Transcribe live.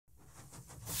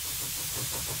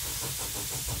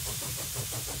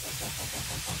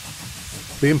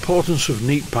The importance of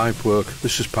neat pipework.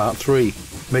 This is part 3,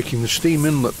 making the steam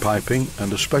inlet piping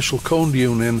and a special coned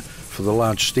union for the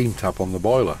large steam tap on the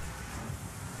boiler.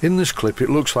 In this clip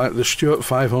it looks like the Stuart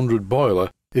 500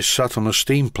 boiler is sat on a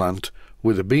steam plant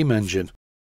with a beam engine.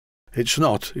 It's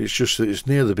not, it's just that it's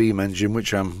near the beam engine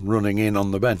which I'm running in on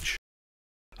the bench.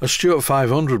 A Stuart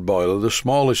 500 boiler, the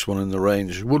smallest one in the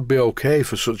range, would be okay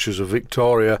for such as a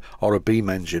Victoria or a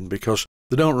beam engine because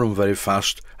they don't run very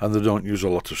fast and they don't use a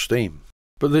lot of steam.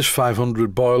 But this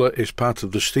 500 boiler is part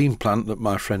of the steam plant that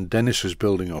my friend Dennis is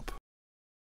building up.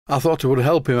 I thought I would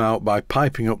help him out by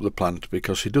piping up the plant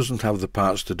because he doesn't have the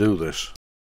parts to do this.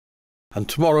 And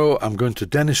tomorrow I'm going to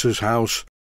Dennis's house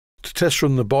to test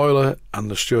run the boiler and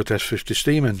the Stuart S50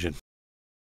 steam engine.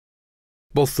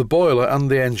 Both the boiler and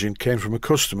the engine came from a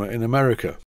customer in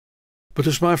America. But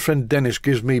as my friend Dennis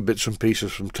gives me bits and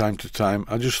pieces from time to time,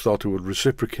 I just thought I would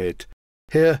reciprocate.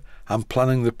 Here I'm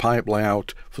planning the pipe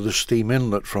layout for the steam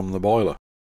inlet from the boiler.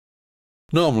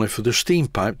 Normally for the steam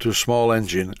pipe to a small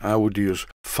engine I would use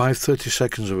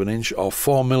 5/32 of an inch or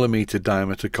 4mm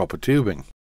diameter copper tubing.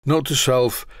 Note to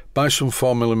self, buy some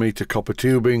 4mm copper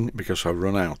tubing because I've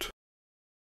run out.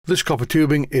 This copper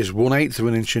tubing is 1/8 of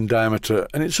an inch in diameter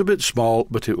and it's a bit small,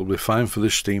 but it will be fine for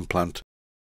this steam plant.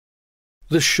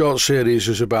 This short series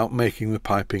is about making the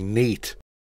piping neat.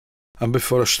 And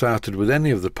before I started with any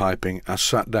of the piping, I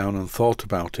sat down and thought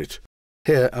about it.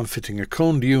 Here I'm fitting a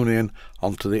coned union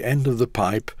onto the end of the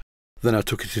pipe, then I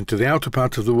took it into the outer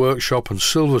part of the workshop and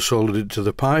silver soldered it to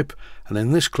the pipe, and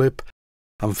in this clip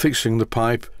I'm fixing the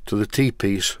pipe to the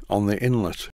T-piece on the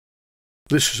inlet.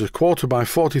 This is a 1/4 by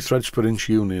 40 threads per inch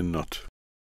union nut.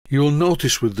 You will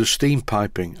notice with the steam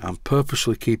piping I'm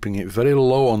purposely keeping it very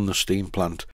low on the steam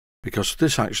plant because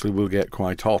this actually will get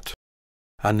quite hot.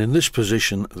 And in this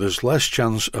position there's less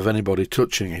chance of anybody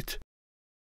touching it.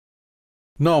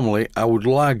 Normally I would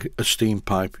lag a steam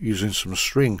pipe using some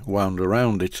string wound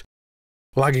around it.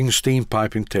 Lagging steam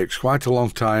piping takes quite a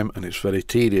long time and it's very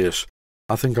tedious.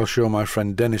 I think I'll show my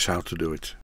friend Dennis how to do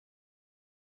it.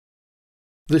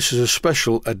 This is a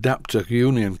special adapter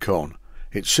union cone.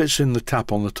 It sits in the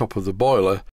tap on the top of the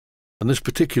boiler, and this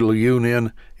particular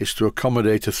union is to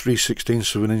accommodate a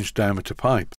 3/16 of an inch diameter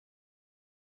pipe.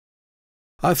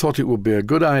 I thought it would be a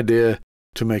good idea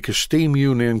to make a steam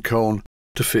union cone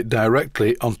to fit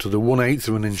directly onto the 1/8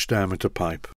 of an inch diameter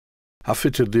pipe. I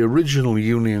fitted the original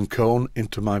union cone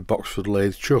into my Boxford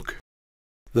lathe chuck.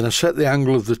 Then I set the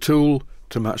angle of the tool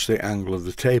to match the angle of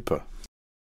the taper.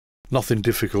 Nothing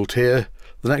difficult here.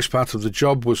 The next part of the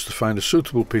job was to find a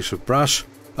suitable piece of brass,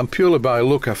 and purely by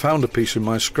luck I found a piece in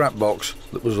my scrap box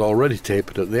that was already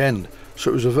tapered at the end,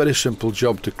 so it was a very simple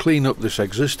job to clean up this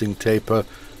existing taper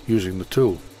using the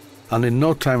tool. And in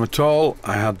no time at all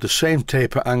I had the same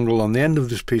taper angle on the end of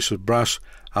this piece of brass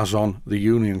as on the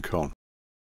union cone.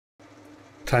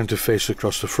 Time to face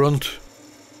across the front,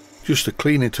 just to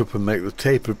clean it up and make the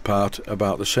tapered part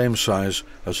about the same size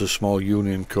as the small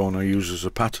union cone I use as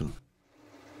a pattern.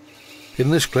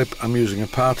 In this clip I'm using a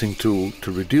parting tool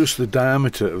to reduce the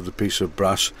diameter of the piece of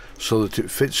brass so that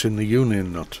it fits in the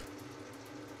union nut.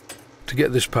 To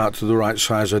get this part to the right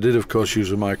size I did of course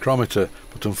use a micrometer,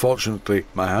 but unfortunately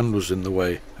my hand was in the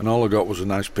way and all I got was a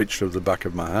nice picture of the back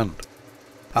of my hand.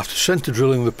 After centre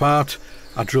drilling the part,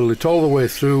 I drilled it all the way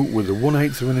through with a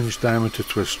 1/8 of an inch diameter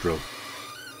twist drill.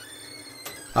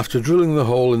 After drilling the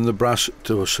hole in the brass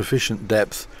to a sufficient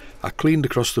depth, I cleaned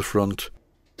across the front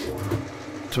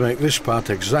to make this part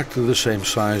exactly the same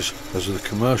size as the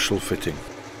commercial fitting.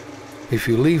 If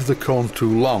you leave the cone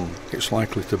too long, it's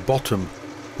likely to bottom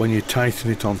when you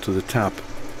tighten it onto the tap,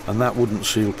 and that wouldn't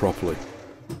seal properly.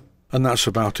 And that's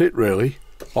about it really.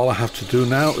 All I have to do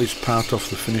now is part off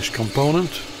the finished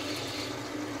component.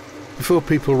 Before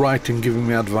people write in giving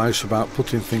me advice about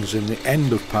putting things in the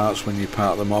end of parts when you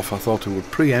part them off, I thought I would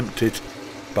preempt it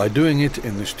by doing it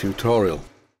in this tutorial.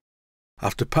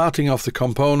 After parting off the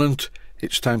component,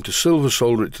 it's time to silver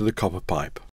solder it to the copper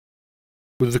pipe.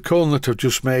 With the cone that I've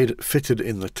just made fitted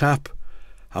in the tap,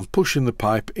 I'm pushing the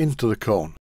pipe into the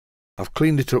cone. I've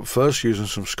cleaned it up first using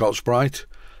some Scotch-Brite,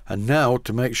 and now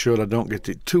to make sure I don't get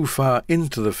it too far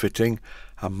into the fitting,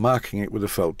 I'm marking it with a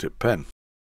felt tip pen.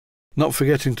 Not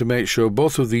forgetting to make sure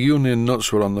both of the union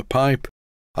nuts were on the pipe,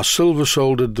 I silver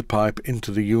soldered the pipe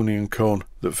into the union cone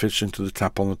that fits into the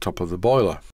tap on the top of the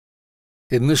boiler.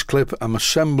 In this clip I'm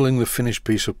assembling the finished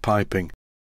piece of piping,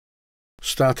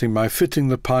 starting by fitting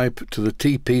the pipe to the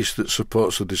T-piece that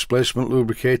supports the displacement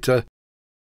lubricator.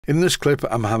 In this clip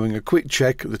I'm having a quick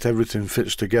check that everything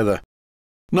fits together.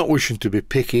 Not wishing to be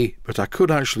picky, but I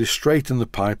could actually straighten the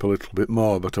pipe a little bit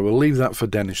more, but I will leave that for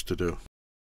Dennis to do.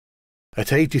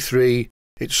 At 83,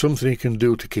 It's something he can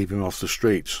do to keep him off the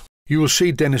streets. You will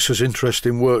see Dennis's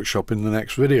interesting workshop in the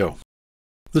next video.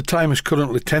 The time is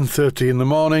currently 10:30 in the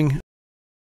morning.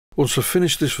 Once I've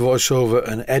finished this voiceover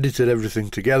and edited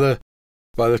everything together,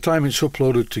 by the time it's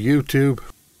uploaded to YouTube,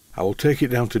 I will take it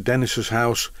down to Dennis's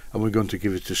house and we're going to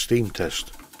give it a steam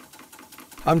test.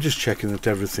 I'm just checking that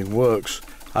everything works.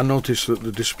 I notice that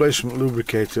the displacement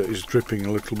lubricator is dripping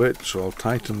a little bit, so I'll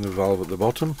tighten the valve at the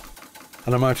bottom,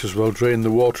 and I might as well drain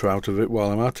the water out of it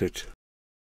while I'm at it.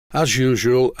 As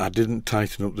usual, I didn't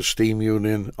tighten up the steam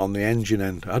union on the engine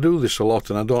end. I do this a lot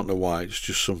and I don't know why, it's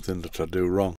just something that I do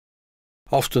wrong.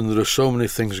 Often there are so many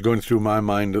things going through my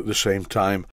mind at the same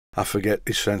time, I forget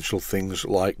essential things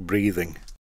like breathing.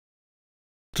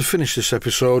 To finish this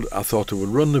episode, I thought I would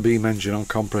run the beam engine on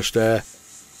compressed air,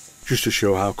 just to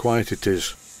show how quiet it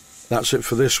is. That's it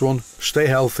for this one. Stay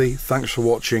healthy, thanks for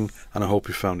watching, and I hope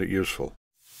you found it useful.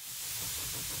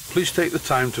 Please take the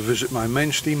time to visit my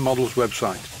Mainsteam Models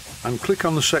website and click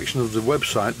on the section of the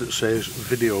website that says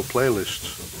Video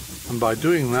Playlists. And by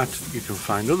doing that, you can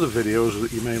find other videos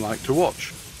that you may like to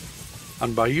watch.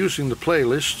 And by using the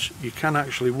playlists, you can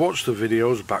actually watch the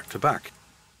videos back to back.